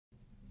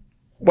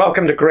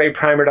Welcome to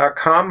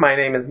GrayPrimer.com. My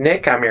name is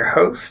Nick, I'm your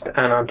host,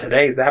 and on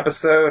today's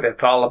episode,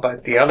 it's all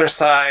about the other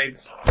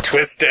side's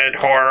twisted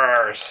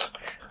horrors.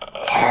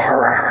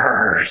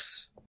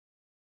 Horrors!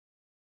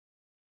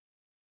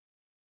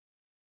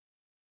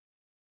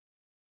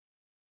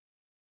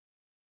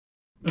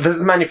 This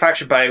is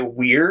manufactured by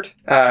Wyrd.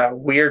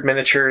 Wyrd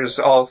Miniatures,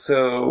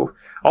 also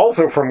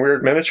from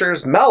Wyrd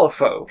Miniatures,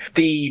 Malifaux.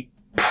 The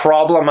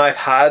problem I've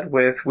had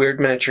with Wyrd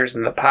Miniatures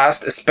in the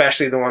past,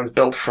 especially the ones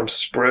built from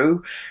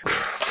sprue,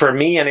 for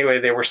me anyway,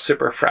 they were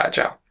super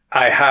fragile.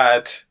 I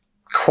had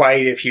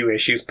quite a few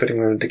issues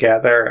putting them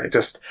together.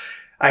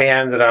 I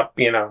ended up,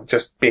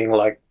 just being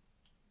like,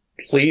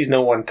 please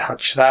no one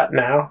touch that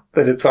now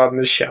that it's on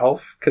the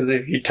shelf, because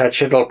if you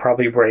touch it, it'll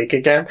probably break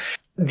again.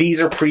 These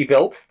are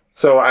pre-built,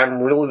 so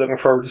I'm really looking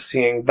forward to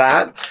seeing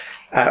that,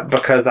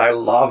 because I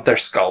love their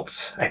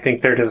sculpts. I think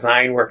their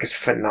design work is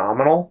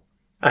phenomenal.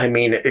 I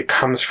mean, it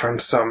comes from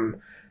some,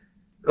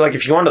 like,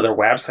 if you go onto their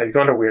website, you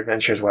go onto Wyrd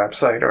Ventures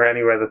website or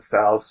anywhere that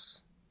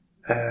sells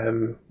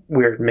Wyrd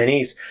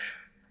minis,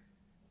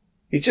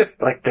 you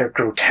just, like, they're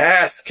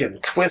grotesque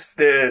and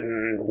twisted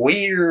and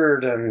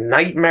weird and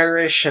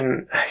nightmarish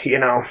and,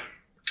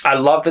 I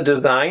love the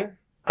design.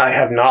 I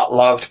have not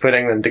loved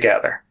putting them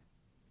together.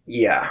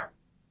 Yeah.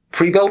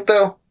 Pre-built,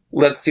 though,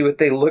 let's see what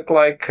they look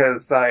like,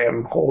 because I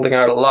am holding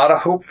out a lot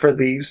of hope for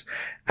these.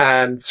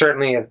 And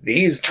certainly if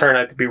these turn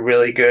out to be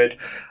really good,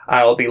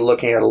 I'll be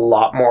looking at a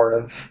lot more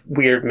of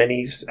Wyrd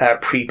Minis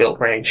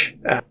pre-built range.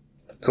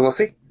 So we'll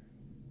see.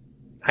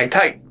 Hang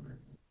tight.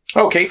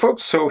 Okay,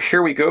 folks, so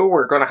here we go.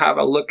 We're going to have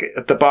a look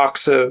at the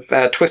box of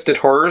Twisted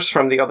Horrors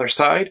from the other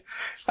side.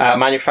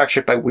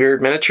 Manufactured by Wyrd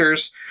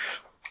Miniatures.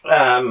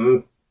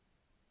 Wyrd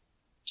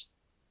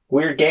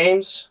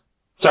Games.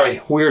 Sorry,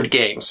 Wyrd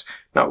Games,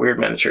 not Wyrd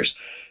Miniatures.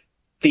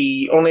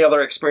 The only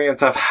other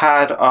experience I've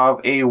had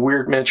of a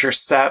Wyrd Miniature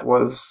set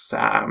was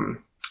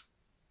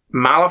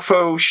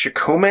Malifaux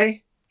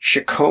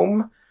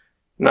Chacombe,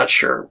 not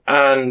sure.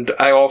 And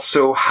I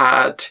also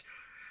had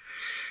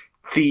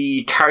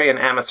the Carrion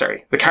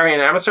Emissary. The Carrion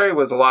Emissary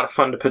was a lot of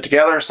fun to put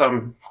together,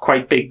 some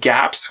quite big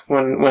gaps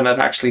when I'd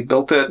actually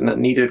built it, and it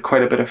needed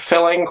quite a bit of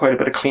filling, quite a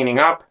bit of cleaning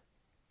up.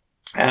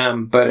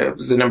 But it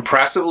was an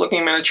impressive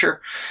looking miniature.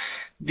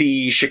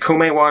 The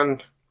Chacombe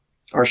one,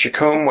 or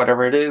Chacombe,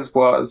 whatever it is,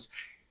 was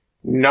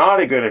not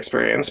a good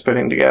experience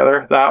putting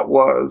together. That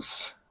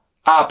was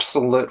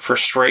absolute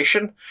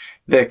frustration.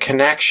 The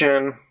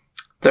connection,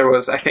 there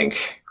was, I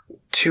think,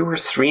 2 or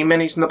 3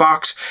 minis in the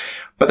box,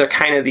 but they're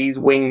kind of these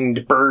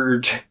winged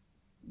bird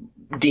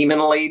demon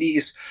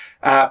ladies,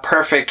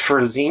 perfect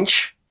for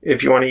Tzeentch,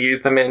 if you want to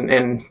use them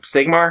in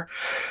Sigmar,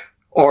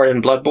 or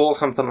in Blood Bowl,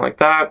 something like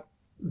that.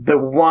 The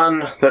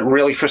one that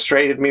really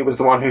frustrated me was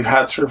the one who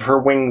had sort of her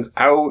wings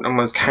out and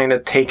was kind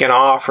of taken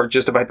off or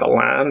just about to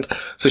land.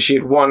 So she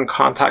had one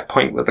contact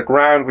point with the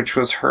ground, which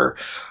was her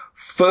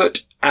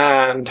foot,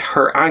 and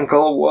her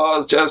ankle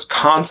was just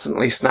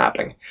constantly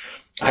snapping.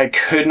 I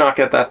could not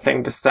get that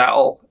thing to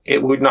settle.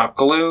 It would not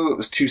glue. It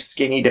was too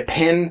skinny to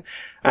pin,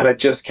 and it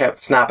just kept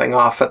snapping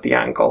off at the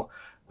ankle.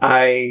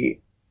 I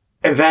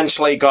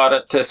eventually got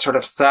it to sort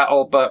of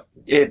settle, but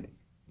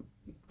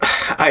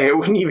I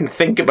wouldn't even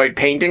think about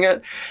painting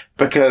it,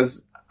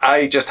 because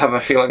I just have a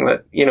feeling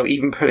that,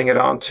 even putting it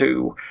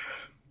onto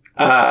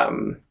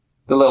the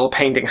little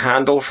painting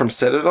handle from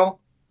Citadel,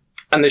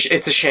 and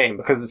it's a shame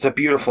because it's a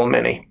beautiful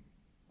mini.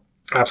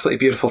 Absolutely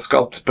beautiful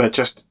sculpt, but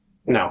just,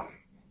 no.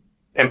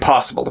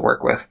 Impossible to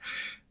work with.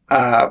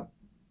 But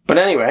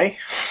anyway,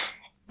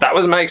 that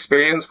was my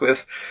experience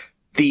with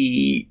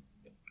the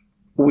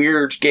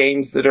Wyrd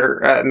Games that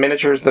are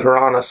miniatures that are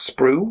on a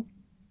sprue.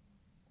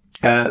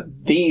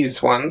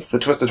 These ones, the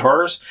Twisted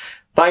Horrors,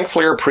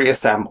 thankfully are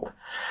pre-assembled.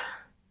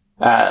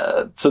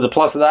 So the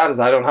plus of that is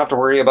I don't have to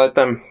worry about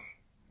them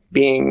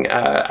being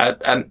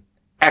an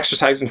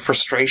exercise in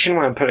frustration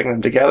when I'm putting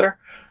them together.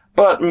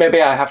 But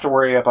maybe I have to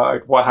worry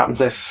about what happens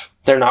if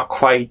they're not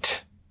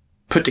quite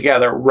put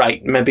together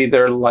right. Maybe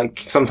they're like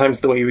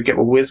sometimes the way you would get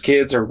with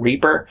WizKids or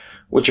Reaper,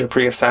 which are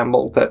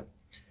pre-assembled, that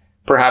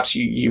perhaps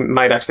you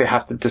might actually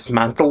have to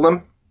dismantle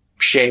them,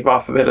 shave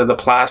off a bit of the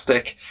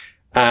plastic,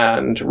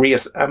 and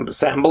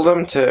reassemble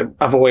them to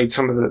avoid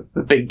some of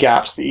the big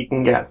gaps that you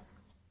can get.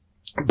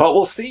 But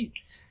we'll see.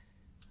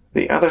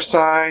 The other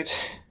side,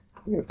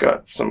 we've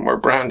got some more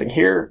branding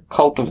here.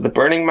 Cult of the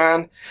Burning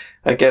Man.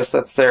 I guess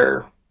that's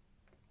their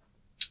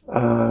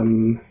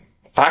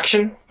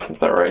faction. Is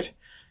that right?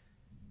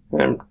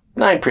 And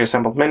 9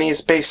 pre-assembled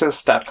minis, bases,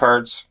 stat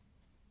cards,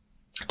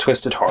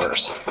 Twisted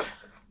Horrors.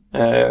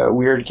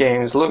 Wyrd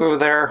Games logo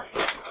there.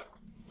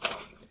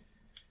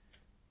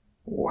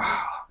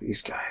 Wow,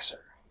 these guys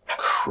are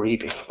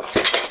creepy.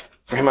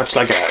 Very much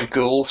like a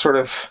ghoul sort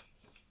of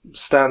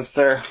stance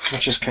there,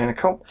 which is kind of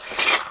cool.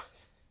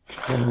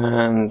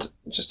 And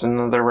just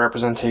another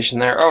representation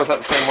there. Oh, is that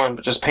the same one,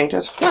 but just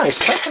painted?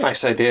 Nice, that's a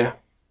nice idea.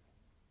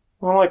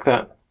 I like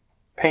that.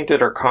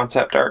 Painted or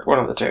concept art, one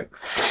of the two.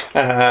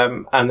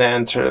 And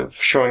then sort of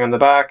showing on the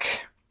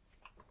back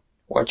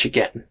what you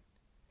get.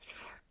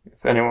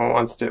 If anyone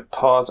wants to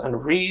pause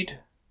and read,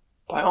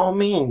 by all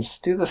means,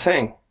 do the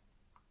thing.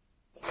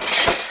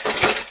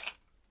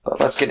 But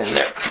let's get in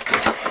there.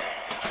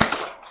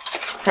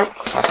 Oh,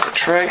 plastic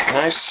tray,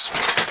 nice.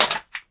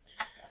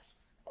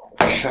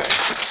 Okay,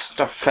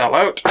 stuff fell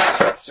out,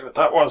 so let's see what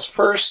that was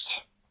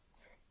first.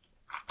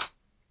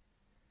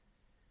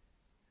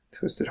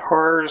 Twisted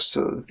Horrors,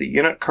 so there's the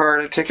unit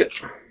card, I take it.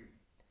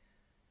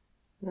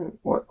 And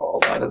what all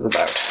that is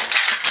about.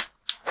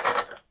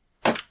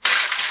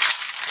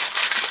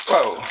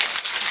 Whoa.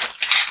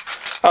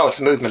 Oh,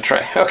 it's a movement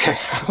tray. Okay,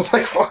 I was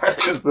like,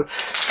 what is the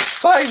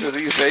size of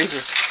these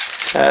vases?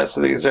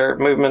 So these are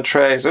movement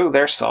trays. Oh,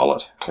 they're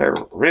solid. They're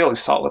really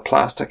solid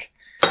plastic.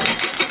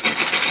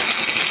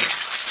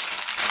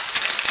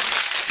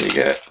 So you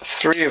get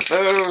 3 of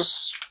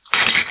those.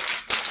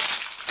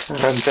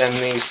 And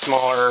then these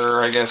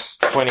smaller, I guess,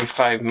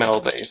 25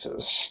 ml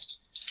bases.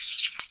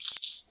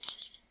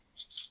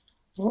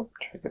 Oh,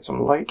 try to get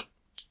some light.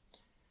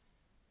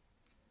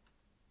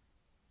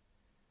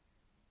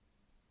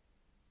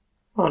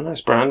 Oh,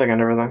 nice branding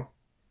and everything.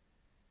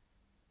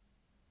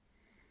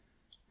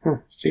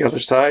 The other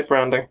side,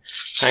 branding.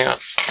 Hang on.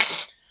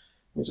 Let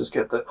me just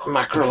get the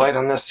macro light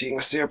on this so you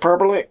can see it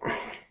properly.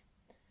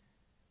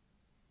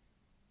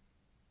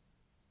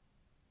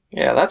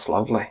 Yeah, that's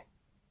lovely. I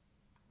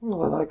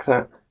really like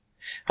that.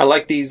 I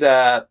like these,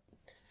 there's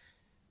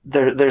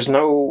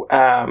no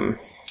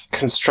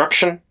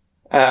construction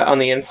on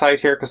the inside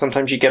here, because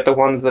sometimes you get the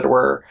ones that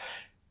were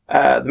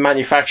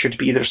manufactured to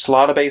be either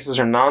slaughter bases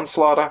or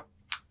non-slaughter,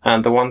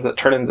 and the ones that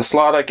turn into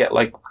slaughter get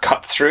like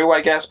cut through,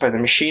 I guess, by the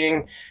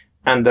machining,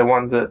 and the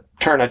ones that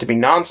turn out to be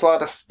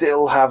non-slaughter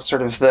still have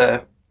sort of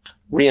the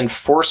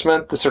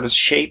reinforcement, the sort of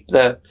shape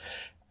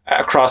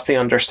across the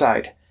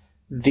underside.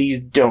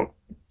 These don't.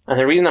 And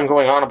the reason I'm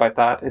going on about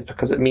that is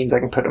because it means I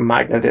can put a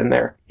magnet in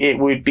there. It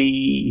would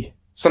be,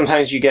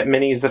 sometimes you get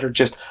minis that are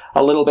just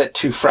a little bit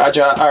too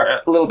fragile, or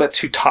a little bit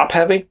too top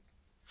heavy,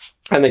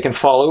 and they can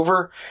fall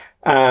over.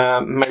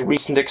 My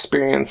recent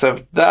experience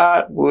of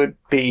that would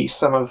be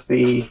some of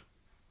the,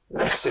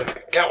 let's see if I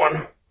can get one,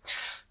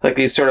 like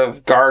these sort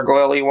of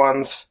gargoyle-y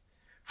ones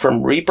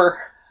from Reaper.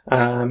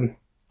 And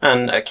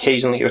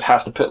occasionally you would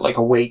have to put like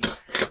a weight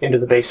into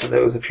the base of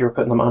those if you were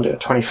putting them onto a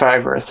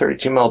 25 or a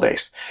 32 mil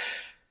base.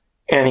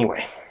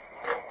 Anyway,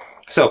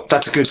 so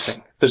that's a good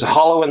thing. If there's a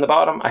hollow in the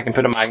bottom, I can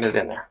put a magnet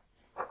in there.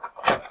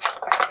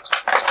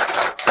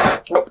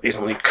 Oh, these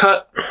will need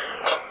cut.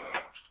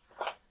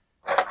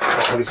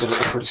 Oh, these are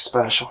looking pretty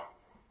special.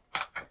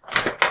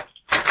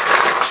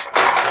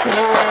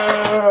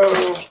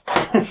 No!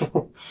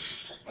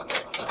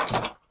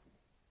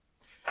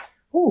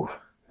 Ooh,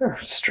 they're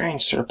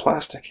strange sort of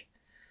plastic.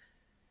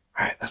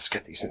 Alright, let's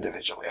get these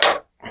individually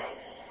out.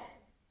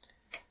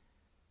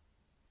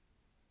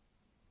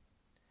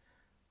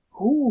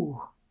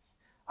 Ooh,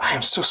 I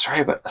am so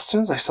sorry, but as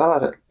soon as I saw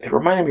that, it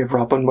reminded me of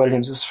Robin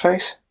Williams'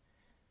 face.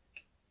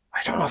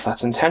 I don't know if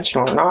that's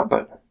intentional or not,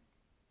 but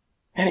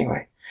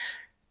anyway.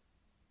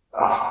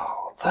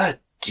 Oh, the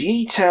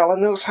detail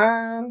in those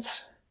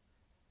hands.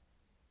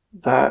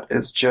 That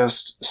is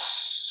just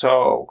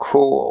so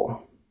cool.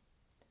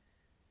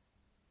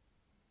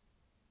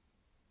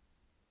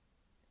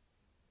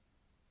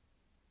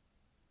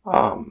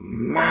 Oh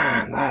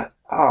man,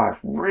 I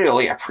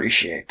really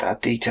appreciate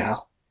that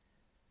detail.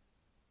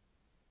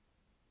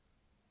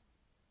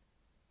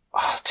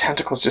 Oh,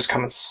 tentacles just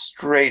coming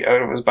straight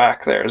out of his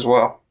back there as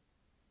well.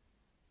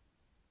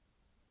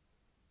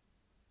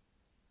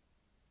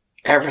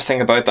 Everything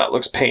about that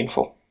looks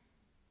painful.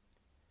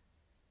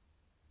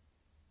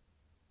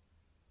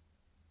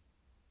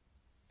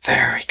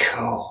 Very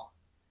cool.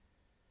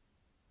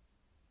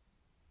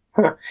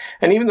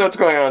 And even though it's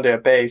going on to a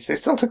base, they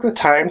still took the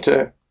time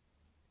to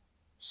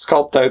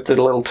sculpt out the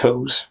little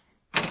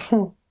toes.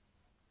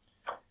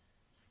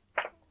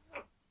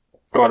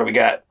 What do we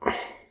got?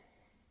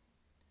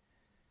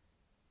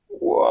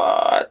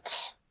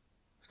 What?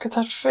 Look at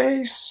that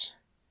face.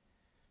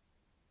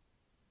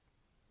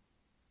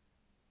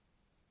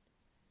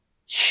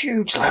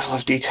 Huge level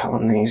of detail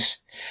in these.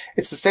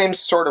 It's the same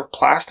sort of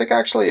plastic,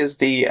 actually, as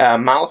the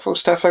Malifaux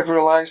stuff, I've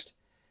realized.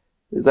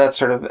 Is that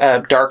sort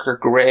of darker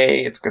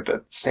grey. It's got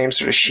the same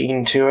sort of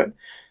sheen to it.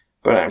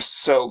 But I'm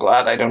so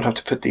glad I don't have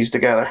to put these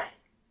together.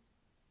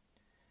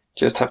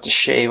 Just have to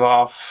shave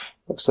off.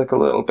 Looks like a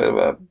little bit of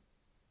a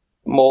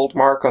mold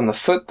mark on the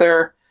foot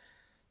there.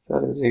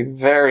 That is a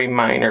very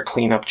minor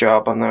cleanup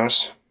job on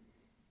those.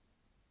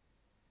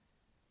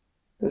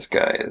 This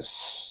guy is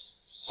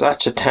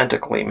such a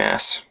tentacly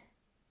mess.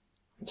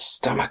 His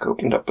stomach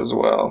opened up as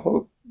well.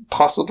 With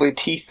possibly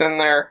teeth in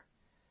there.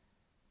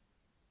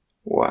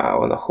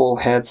 Wow, and the whole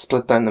head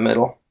split down the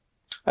middle.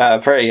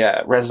 Very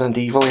Resident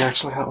Evil,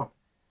 actually, that one.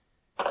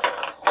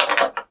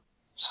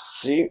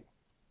 See?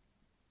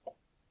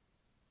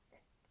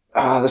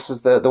 This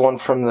is the one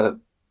from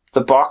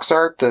the box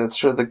art, the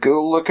sort of the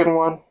ghoul looking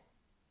one.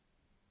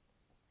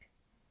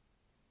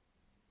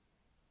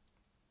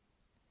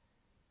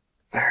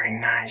 Very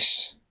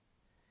nice.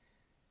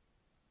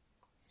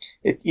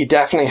 You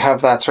definitely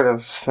have that sort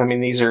of, I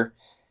mean, these are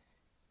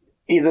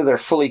either they're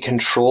fully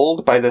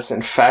controlled by this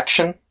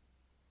infection,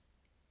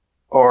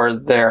 or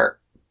they're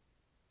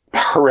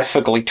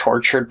horrifically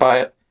tortured by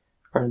it,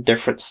 or in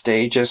different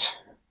stages.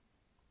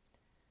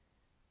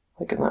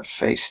 Like in that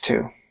face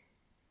too.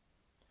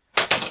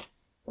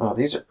 Oh,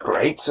 these are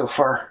great so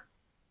far.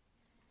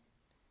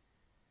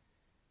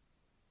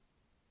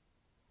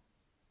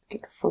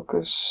 Get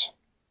focus.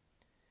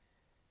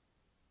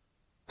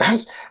 I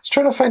was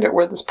trying to find out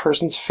where this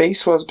person's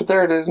face was, but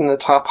there it is in the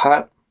top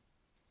hat.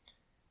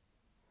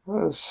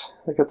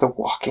 They got the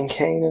walking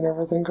cane and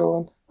everything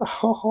going.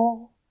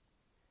 Oh.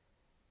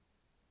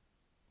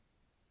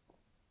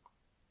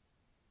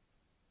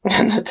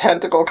 And the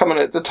tentacle coming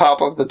at the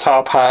top of the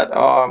top hat.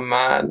 Oh,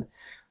 man.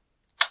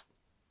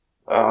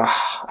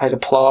 I'd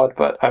applaud,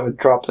 but I would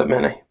drop the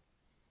mini.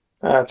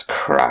 That's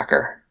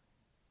cracker.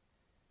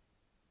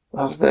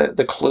 Love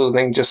the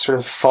clothing just sort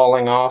of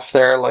falling off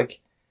there,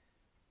 like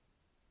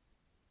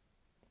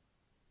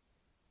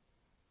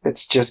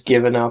it's just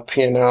given up,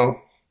 you know.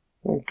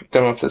 I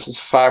don't know if this is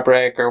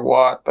fabric or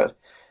what, but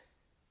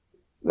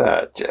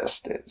that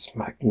just is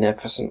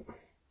magnificent.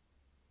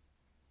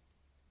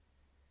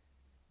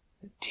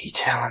 The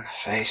detail in the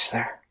face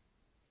there.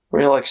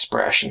 Real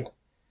expression.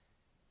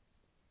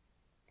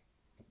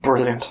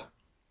 Brilliant.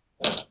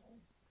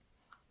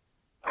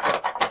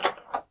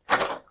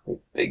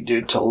 Big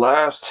dude to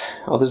last.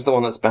 Oh, this is the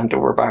one that's bent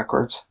over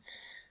backwards.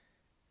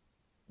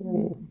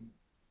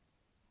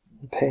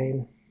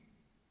 Pain.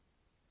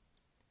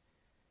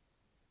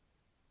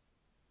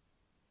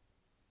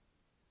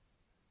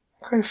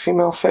 Quite a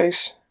female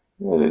face.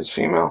 It is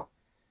female.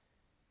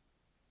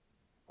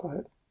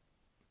 But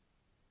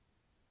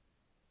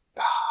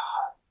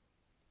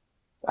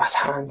that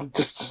hand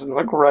just doesn't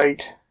look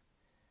right.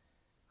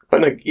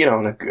 But in a,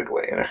 in a good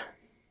way, in a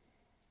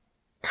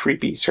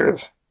creepy sort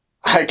of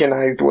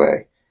agonized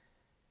way.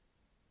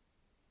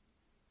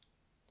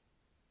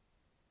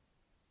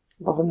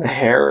 Loving the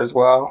hair as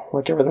well.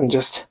 Like everything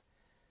just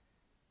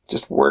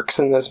works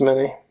in this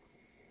mini.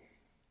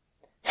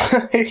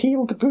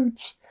 Heeled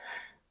boots.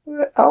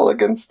 The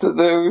elegance to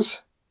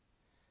those.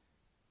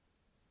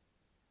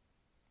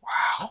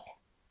 Wow.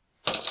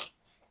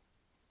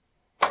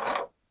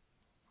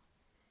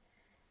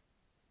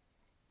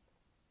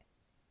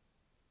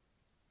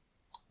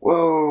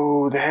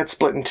 Whoa, the head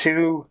split in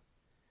two.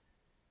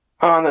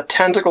 Oh, and the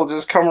tentacle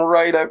just come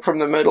right out from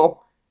the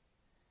middle.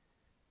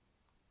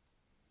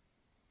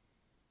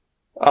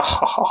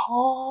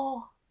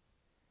 Oh.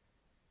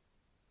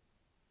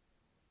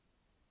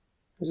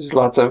 There's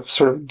lots of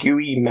sort of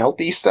gooey,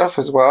 melty stuff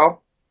as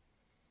well.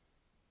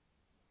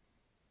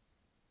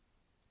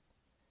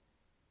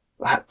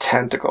 That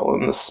tentacle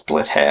and the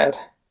split head.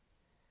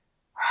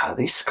 Wow,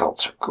 these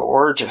sculpts are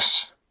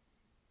gorgeous.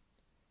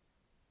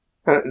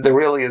 And there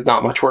really is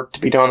not much work to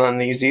be done on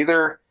these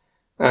either.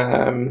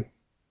 The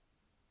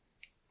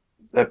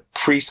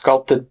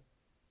pre-sculpted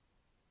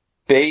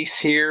base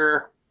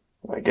here,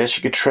 I guess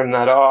you could trim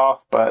that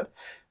off, but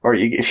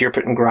if you're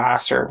putting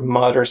grass or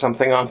mud or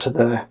something onto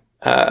the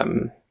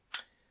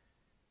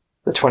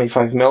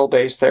 25mm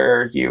base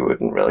there, you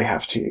wouldn't really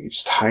have to. You could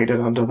just hide it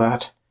under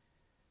that.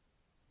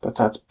 But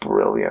that's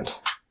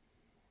brilliant.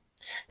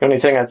 The only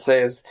thing I'd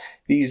say is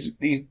these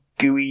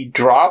gooey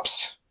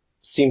drops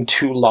seem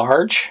too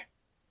large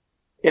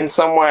in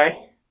some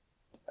way.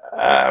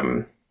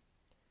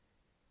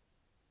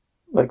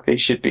 Like they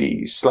should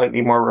be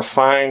slightly more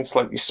refined,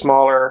 slightly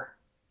smaller,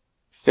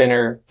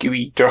 thinner,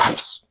 gooey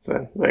drops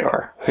than they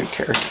are. Who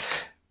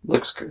cares?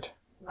 Looks good.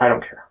 I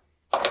don't care.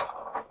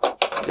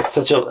 It's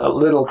such a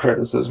little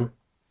criticism.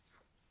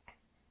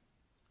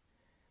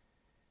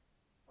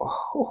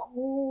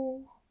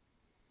 Oh.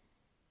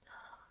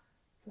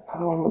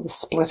 Another one with a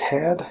split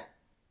head.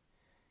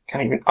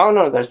 Can't even... Oh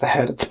no, there's the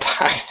head at the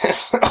back.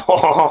 This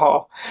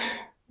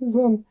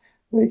one,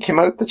 they came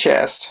out the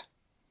chest.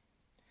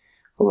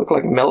 They look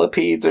like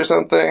millipedes or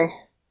something.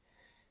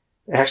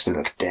 They actually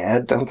look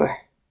dead, don't they?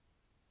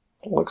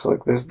 It looks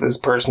like this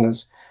person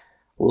is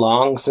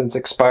long since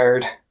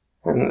expired,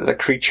 and the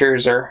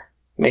creatures are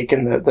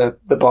making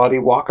the body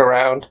walk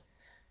around.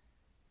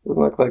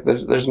 Doesn't look like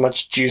there's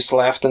much juice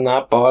left in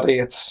that body.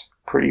 It's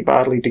pretty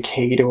badly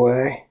decayed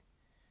away.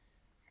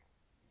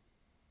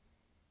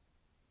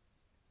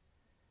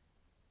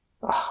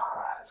 Oh,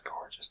 that is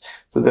gorgeous.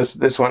 So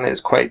this one is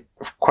quite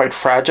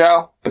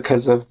fragile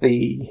because of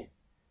the,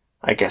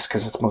 I guess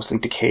because it's mostly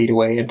decayed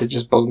away into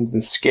just bones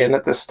and skin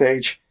at this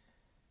stage.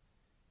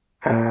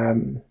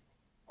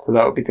 So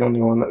that would be the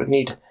only one that would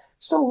need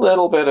just a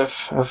little bit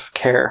of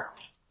care.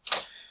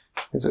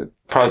 Because it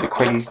would probably be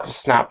quite easy to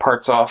snap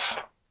parts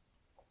off.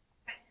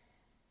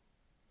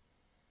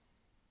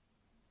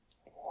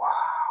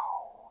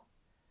 Wow.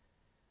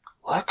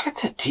 Look at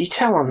the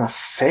detail on the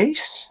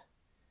face.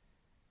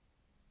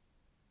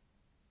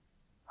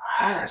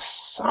 That is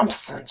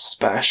something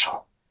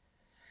special.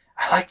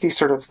 I like these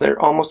sort of,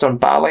 they're almost on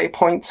ballet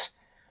points.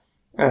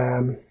 But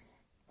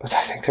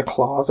I think they're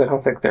claws. I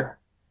don't think they're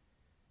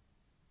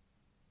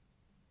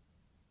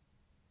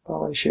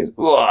ballet shoes.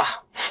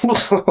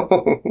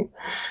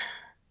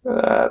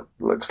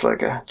 Looks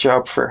like a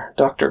job for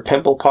Dr.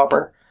 Pimple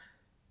Popper.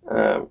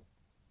 Ugh.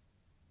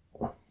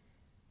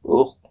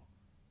 Wow.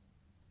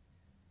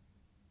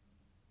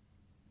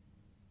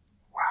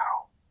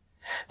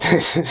 The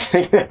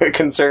thing that would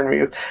concern me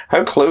is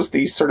how close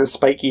these sort of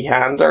spiky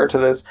hands are to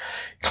this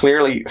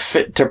clearly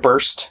fit to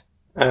burst.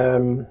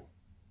 The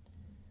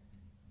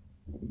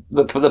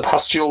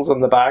pustules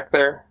on the back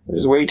there.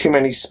 There's way too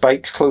many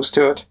spikes close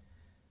to it.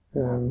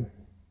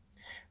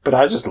 But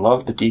I just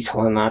love the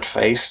detail in that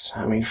face.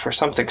 I mean, for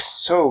something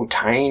so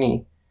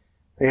tiny,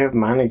 they have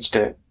managed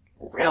to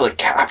really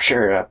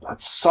capture a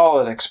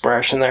solid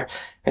expression there.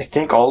 I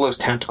think all those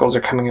tentacles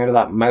are coming out of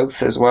that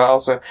mouth as well,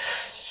 so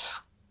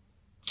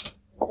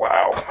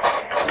wow.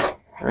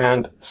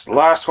 And this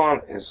last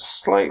one is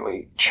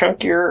slightly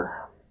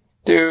chunkier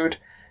dude.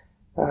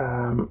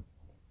 Almost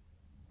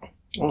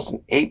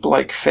an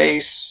ape-like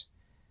face.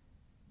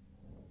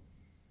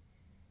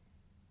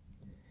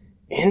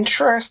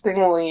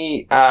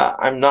 Interestingly,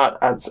 I'm not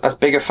as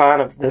big a fan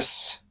of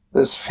this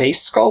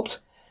face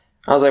sculpt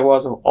as I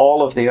was of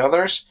all of the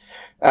others.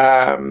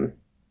 I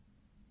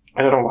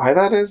don't know why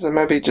that is. It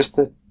might be just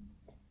that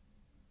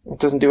it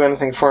doesn't do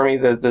anything for me.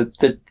 The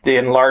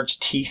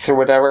enlarged teeth or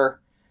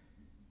whatever.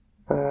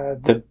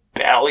 The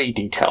belly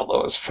detail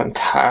though is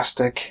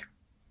fantastic.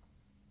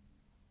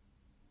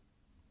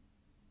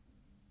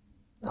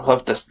 I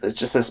love this. There's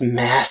just this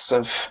mess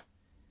of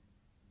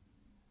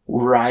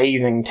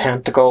writhing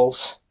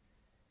tentacles.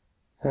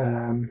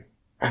 And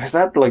is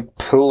that like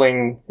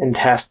pulling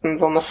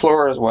intestines on the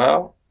floor as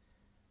well?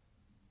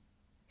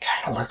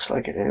 Kind of looks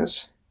like it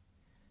is.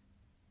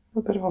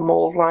 A bit of a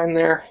mold line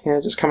there. Yeah,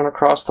 just coming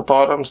across the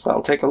bottoms.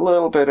 That'll take a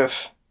little bit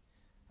of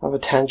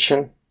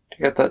attention to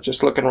get that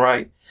just looking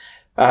right.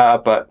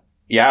 But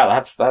yeah,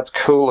 that's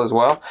cool as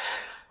well.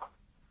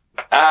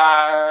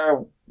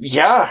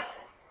 Yeah.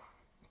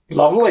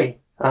 Lovely.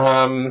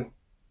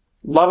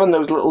 Loving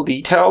those little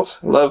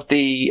details. Love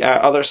the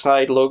other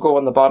side logo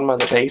on the bottom of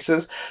the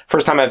bases.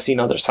 First time I've seen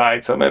other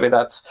side, so maybe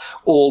that's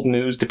old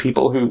news to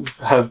people who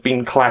have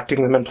been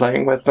collecting them and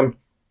playing with them.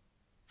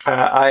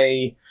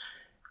 I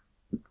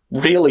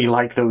really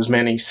like those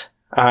minis.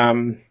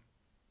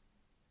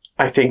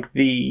 I think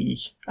the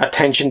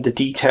attention to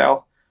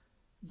detail,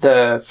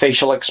 the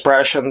facial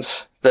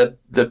expressions, the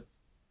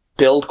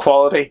build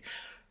quality,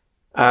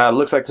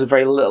 looks like there's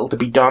very little to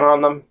be done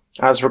on them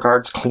as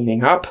regards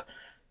cleaning up.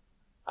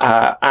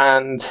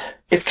 And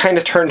it's kind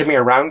of turned me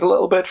around a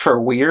little bit for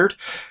Wyrd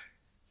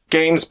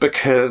Games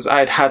because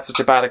I'd had such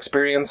a bad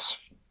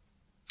experience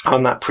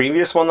on that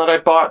previous one that I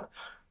bought.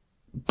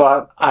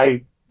 But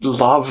I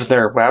love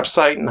their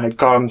website, and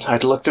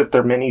I'd looked at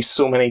their minis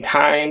so many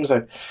times.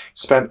 I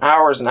spent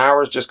hours and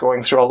hours just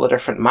going through all the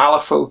different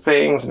Malifaux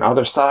things and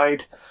other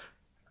side.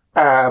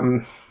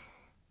 I'm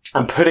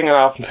putting it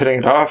off and putting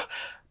it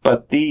off.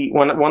 But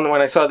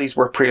when I saw these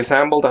were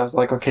pre-assembled, I was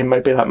like, okay,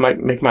 maybe that might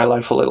make my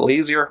life a little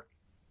easier.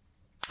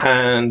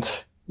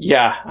 And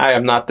yeah, I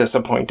am not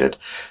disappointed.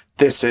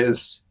 This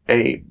is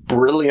a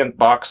brilliant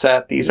box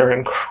set. These are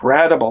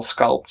incredible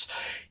sculpts.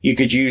 You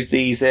could use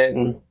these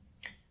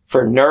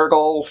for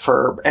Nurgle,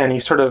 for any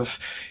sort of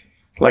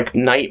like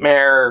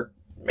nightmare,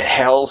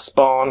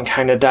 hellspawn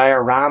kind of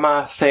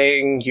diorama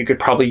thing. You could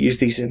probably use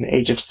these in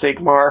Age of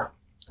Sigmar.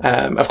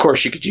 Of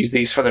course, you could use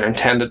these for their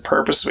intended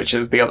purpose, which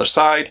is the other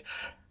side.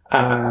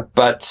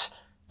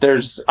 But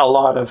there's a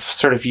lot of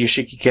sort of use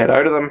you could get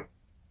out of them.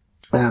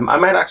 I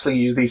might actually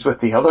use these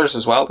with the others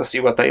as well to see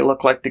what they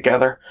look like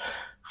together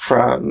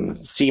from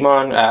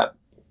Simon,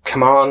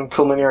 Come On,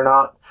 Cool Mini or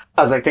Not,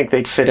 as I think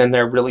they'd fit in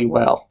there really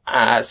well.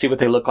 See what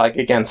they look like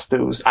against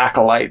those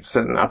acolytes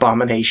and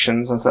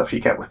abominations and stuff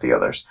you get with the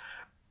others.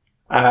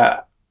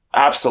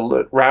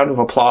 Absolute round of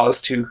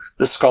applause to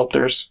the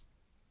sculptors,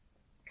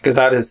 because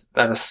that is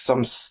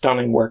some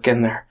stunning work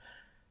in there.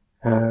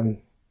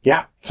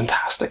 Yeah,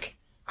 fantastic.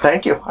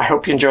 Thank you. I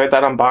hope you enjoyed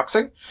that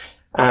unboxing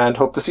and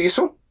hope to see you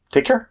soon.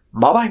 Take care.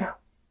 Bye-bye now.